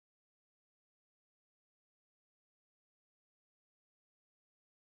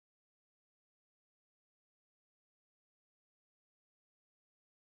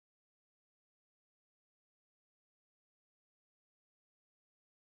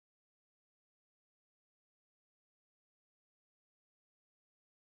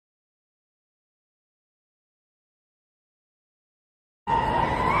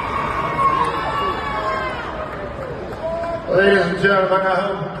Ladies and gentlemen, I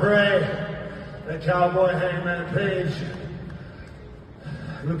hope and pray that Cowboy Hangman Page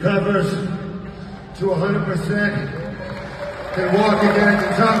recovers to 100%, can walk again,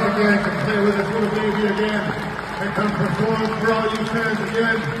 can talk again, can play with his little baby again, and come perform for all you fans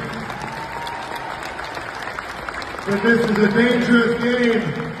again. But this is a dangerous game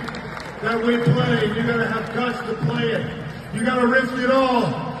that we play. You gotta have guts to play it. You gotta risk it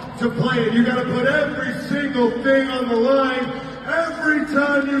all to play it. You gotta put every single thing on the line every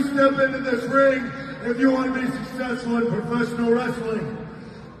time you step into this ring if you want to be successful in professional wrestling.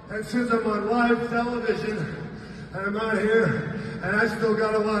 And since I'm on live television and I'm out here and I still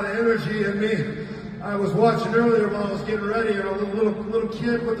got a lot of energy in me, I was watching earlier while I was getting ready and a little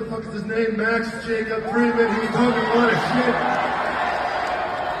kid, what the fuck is his name? Max Jacob Freeman, he was talking a lot of shit.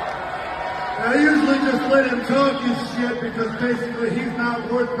 I usually just let him talk his shit because basically he's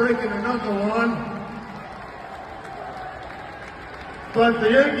not worth breaking a knuckle on. But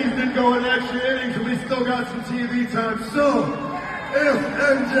the Yankees didn't go in extra innings and we still got some TV time. So, if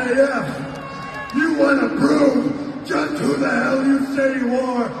MJF, you want to prove just who the hell you say you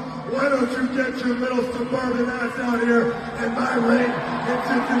are, why don't you get your little suburban ass out here in my ring in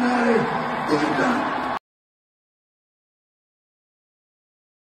Cincinnati? Good luck.